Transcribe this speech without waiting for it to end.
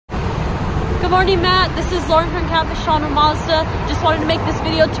morning, Matt. This is Lauren from CapoMazda. Just wanted to make this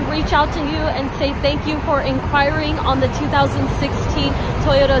video to reach out to you and say thank you for inquiring on the 2016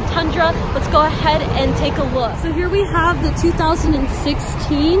 Toyota Tundra. Let's go ahead and take a look. So here we have the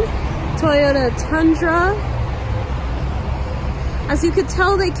 2016 Toyota Tundra. As you could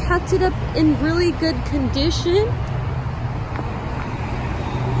tell, they kept it up in really good condition.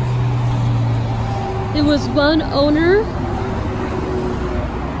 It was one owner,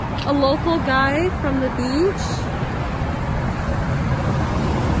 a local guy from the beach.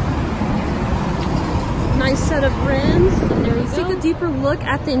 Nice set of rims. And there you go. Take a deeper look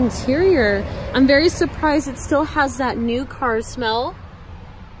at the interior. I'm very surprised it still has that new car smell.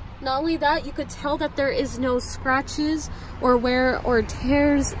 Not only that, you could tell that there is no scratches or wear or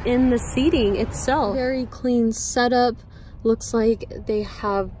tears in the seating itself. Very clean setup. Looks like they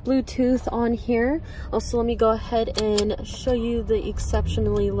have Bluetooth on here. Also, let me go ahead and show you the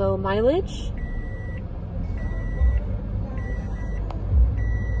exceptionally low mileage.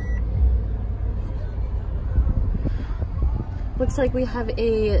 Looks like we have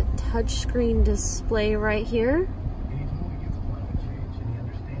a touchscreen display right here.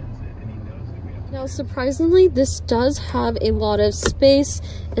 Now, surprisingly, this does have a lot of space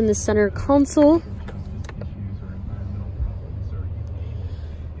in the center console.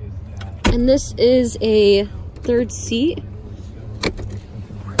 And this is a third seat.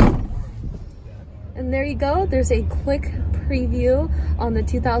 And there you go. There's a quick preview on the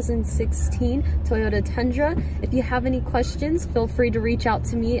 2016 Toyota Tundra. If you have any questions, feel free to reach out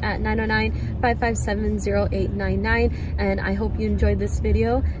to me at 909-557-0899. And I hope you enjoyed this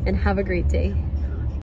video and have a great day.